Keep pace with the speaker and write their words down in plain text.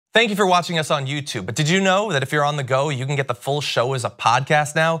Thank you for watching us on YouTube. But did you know that if you're on the go, you can get the full show as a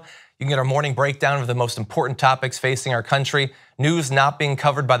podcast now? You can get our morning breakdown of the most important topics facing our country, news not being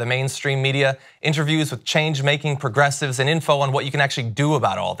covered by the mainstream media, interviews with change-making progressives, and info on what you can actually do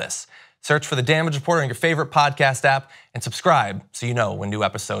about all this. Search for The Damage Report on your favorite podcast app and subscribe so you know when new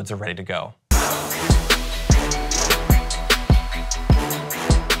episodes are ready to go.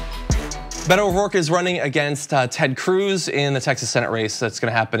 Beto O'Rourke is running against Ted Cruz in the Texas Senate race that's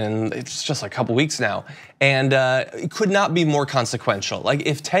gonna happen in, it's just like a couple weeks now. And it could not be more consequential. Like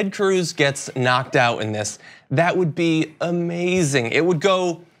if Ted Cruz gets knocked out in this, that would be amazing. It would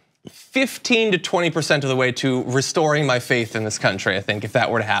go 15 to 20% of the way to restoring my faith in this country, I think, if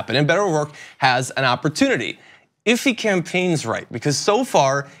that were to happen. And Beto O'Rourke has an opportunity if he campaigns right, because so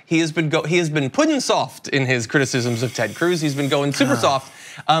far he has been putting soft in his criticisms of Ted Cruz. He's been going super soft.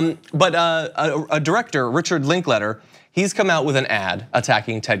 But a director, Richard Linkletter, he's come out with an ad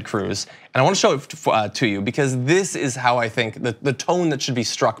attacking Ted Cruz. And I want to show it to you because this is how I think the tone that should be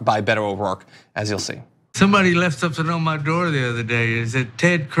struck by Beto O'Rourke, as you'll see. Somebody left something on my door the other day. It said,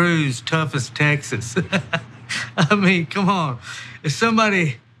 Ted Cruz, toughest Texas. I mean, come on. If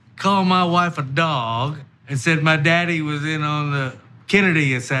somebody called my wife a dog and said my daddy was in on the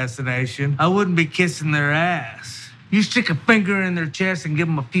Kennedy assassination, I wouldn't be kissing their ass. You stick a finger in their chest and give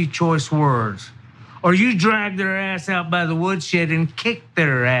them a few choice words. Or you drag their ass out by the woodshed and kick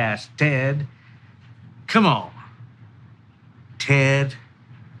their ass, Ted. Come on, Ted.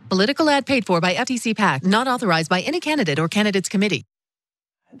 Political ad paid for by FTC PAC, not authorized by any candidate or candidates committee.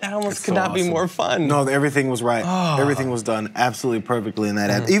 That almost could not be more fun. No, everything was right. Everything was done absolutely perfectly in that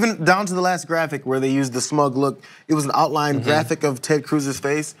ad. Even down to the last graphic where they used the smug look. It was an outline graphic of Ted Cruz's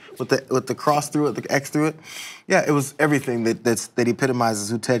face with the cross through it, the X through it. Yeah, it was everything that epitomizes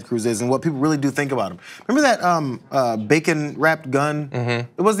who Ted Cruz is and what people really do think about him. Remember that bacon wrapped gun?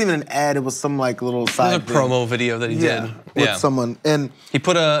 It wasn't even an ad. It was some like little side thing. Promo video that he did with someone. And he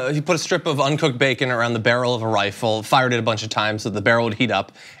put a strip of uncooked bacon around the barrel of a rifle, fired it a bunch of times so the barrel would heat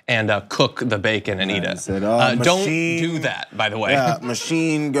up and cook the bacon and eat it. Said, don't do that, by the way. Yeah,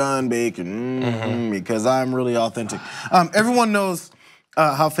 machine gun bacon, because I'm really authentic. Everyone knows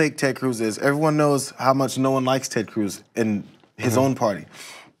how fake Ted Cruz is. Everyone knows how much no one likes Ted Cruz in his own party.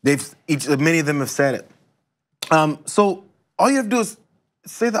 Many of them have said it. So all you have to do is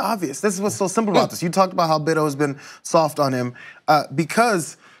say the obvious. This is what's so simple about this. You talked about how Beto has been soft on him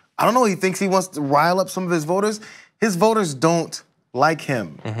because, I don't know, he thinks he wants to rile up some of his voters. His voters don't like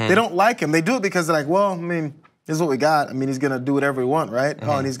him. They don't like him. They do it because they're like, well, I mean, this is what we got. I mean, he's gonna do whatever we want, right?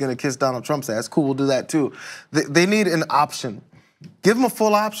 Oh, and he's gonna kiss Donald Trump's ass. Cool, we'll do that too. They need an option. Give them a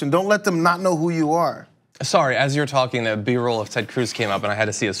full option. Don't let them not know who you are. Sorry, as you're talking, the B-roll of Ted Cruz came up and I had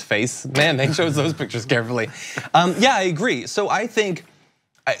to see his face. Man, they chose those pictures carefully. Yeah, I agree. So I think,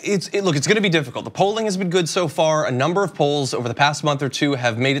 look, it's gonna be difficult. The polling has been good so far. A number of polls over the past month or two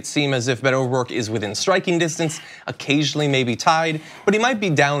have made it seem as if Beto O'Rourke is within striking distance, occasionally maybe tied, but he might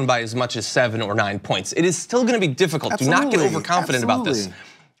be down by as much as 7 or 9 points. It is still gonna be difficult. Do not get overconfident about this.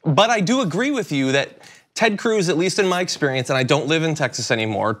 But I do agree with you that Ted Cruz, at least in my experience, and I don't live in Texas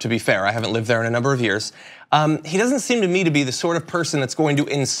anymore, to be fair, I haven't lived there in a number of years. He doesn't seem to me to be the sort of person that's going to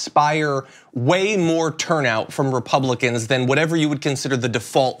inspire way more turnout from Republicans than whatever you would consider the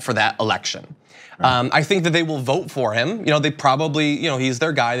default for that election. I think that they will vote for him. They probably, he's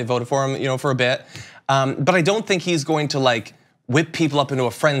their guy, they voted for him, for a bit. But I don't think he's going to like whip people up into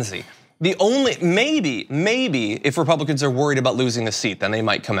a frenzy. The only, maybe if Republicans are worried about losing the seat, then they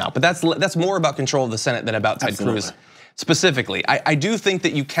might come out. But that's more about control of the Senate than about Ted Cruz specifically. I do think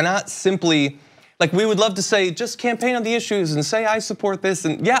that you cannot simply, like we would love to say, just campaign on the issues and say I support this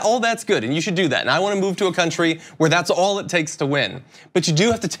and yeah, all that's good and you should do that. And I want to move to a country where that's all it takes to win. But you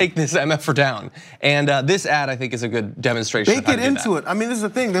do have to take this MFer down. And this ad I think is a good demonstration of how to do that. Bake it into it. I mean, this is the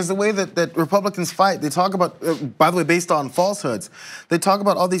thing. There's a way that Republicans fight. They talk about, by the way, based on falsehoods. They talk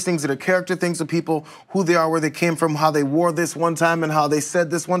about all these things that are character things of people, who they are, where they came from, how they wore this one time and how they said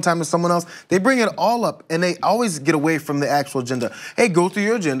this one time to someone else. They bring it all up and they always get away from the actual agenda. Hey, go through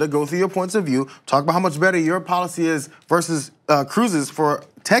your agenda, go through your points of view, talk about how much better your policy is versus Cruz's for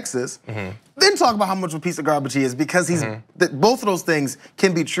Texas, then talk about how much of a piece of garbage he is because he's both of those things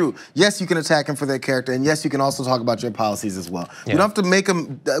can be true. Yes, you can attack him for their character, and yes, you can also talk about your policies as well. We don't have to make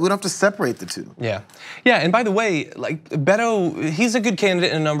them. We don't have to separate the two. Yeah. And by the way, like Beto, he's a good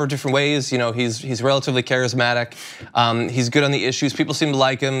candidate in a number of different ways. He's relatively charismatic. He's good on the issues. People seem to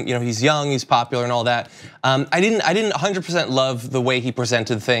like him. He's young, he's popular, and all that. I didn't 100% love the way he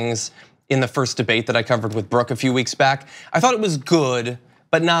presented things in the first debate that I covered with Brooke a few weeks back. I thought it was good,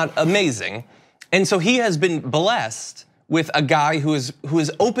 but not amazing. And so he has been blessed with a guy who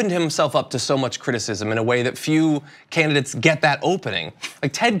has opened himself up to so much criticism in a way that few candidates get that opening.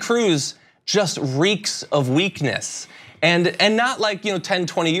 Like Ted Cruz just reeks of weakness. And not like 10,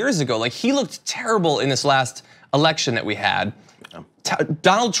 20 years ago. Like he looked terrible in this last election that we had.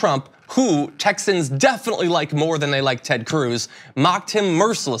 Donald Trump, who Texans definitely like more than they like Ted Cruz, mocked him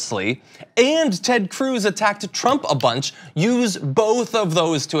mercilessly, and Ted Cruz attacked Trump a bunch. Use both of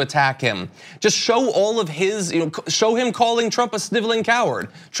those to attack him. Just show all of his, show him calling Trump a sniveling coward.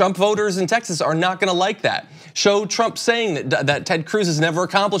 Trump voters in Texas are not gonna like that. Show Trump saying that Ted Cruz has never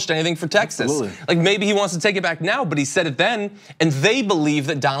accomplished anything for Texas. Absolutely. Like maybe he wants to take it back now, but he said it then, and they believe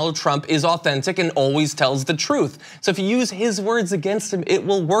that Donald Trump is authentic and always tells the truth. So if you use his words against him, it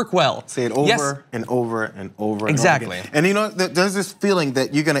will work well. Say it over and over and over. Exactly. And there's this feeling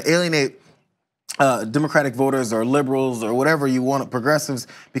that you're gonna alienate Democratic voters or liberals or whatever you want, progressives,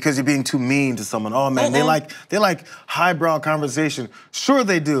 because you're being too mean to someone. Oh man, they like highbrow conversation. Sure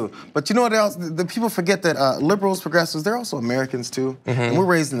they do, but you know what else? The people forget that liberals, progressives, they're also Americans too, and we're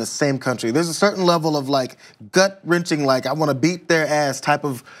raised in the same country. There's a certain level of like gut-wrenching, like I want to beat their ass type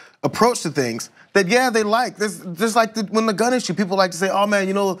of approach to things. That they like. There's like when the gun issue, people like to say, oh man,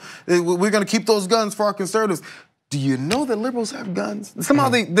 we're gonna keep those guns for our conservatives. Do you know that liberals have guns? Somehow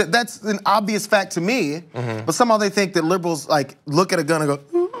that's an obvious fact to me, but somehow they think that liberals like look at a gun and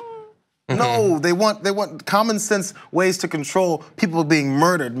go, no, they want common sense ways to control people being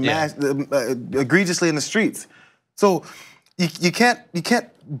murdered egregiously in the streets. So you can't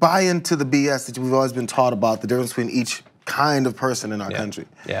buy into the BS that we've always been taught about the difference between each kind of person in our country.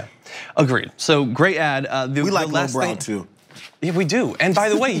 Yeah, agreed. So great ad. We like lowbrow too. Yeah, we do. And by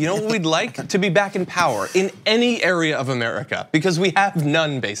the way, you know what we'd like? To be back in power in any area of America, because we have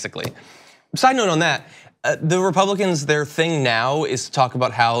none, basically. Side note on that, the Republicans, their thing now is to talk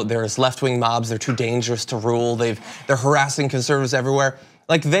about how there's left-wing mobs, they're too dangerous to rule, they're harassing conservatives everywhere.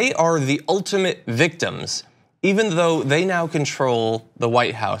 Like they are the ultimate victims, even though they now control the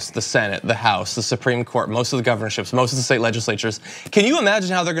White House, the Senate, the House, the Supreme Court, most of the governorships, most of the state legislatures. Can you imagine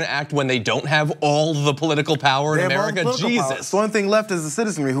how they're gonna act when they don't have all the political power in America? Jesus. The only thing left is the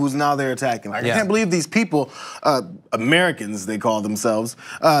citizenry who's now they're attacking. Like, I can't believe these people, Americans they call themselves,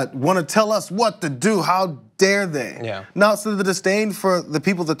 wanna tell us what to do. How dare they? Yeah. Now, so the disdain for the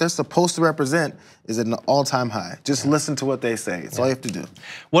people that they're supposed to represent is at an all-time high. Just listen to what they say. It's all you have to do.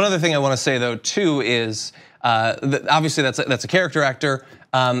 One other thing I wanna say though too is, obviously that's a character actor,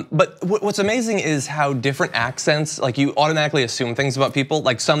 but what's amazing is how different accents, like you automatically assume things about people,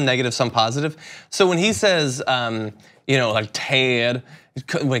 like some negative, some positive. So when he says, like Ted,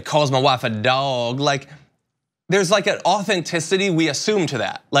 when he calls my wife a dog, like there's like an authenticity we assume to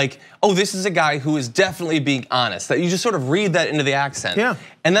that. Like, oh, this is a guy who is definitely being honest, that you just sort of read that into the accent. Yeah.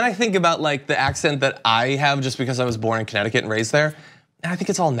 And then I think about like the accent that I have just because I was born in Connecticut and raised there, and I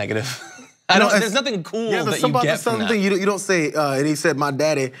think it's all negative. There's nothing cool that you get from that. You don't say, and he said, my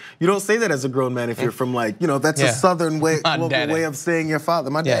daddy. You don't say that as a grown man if you're from like, that's a southern way, local way of saying your father,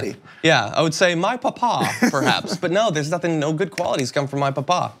 my daddy. Yeah, I would say my papa, perhaps. But no, there's nothing, no good qualities come from my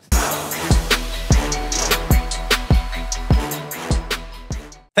papa.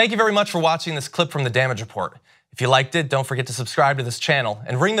 Thank you very much for watching this clip from The Damage Report. If you liked it, don't forget to subscribe to this channel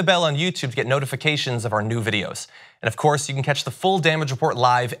and ring the bell on YouTube to get notifications of our new videos. And of course, you can catch the full Damage Report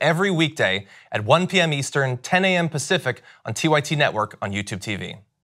live every weekday at 1 p.m. Eastern, 10 a.m. Pacific on TYT Network on YouTube TV.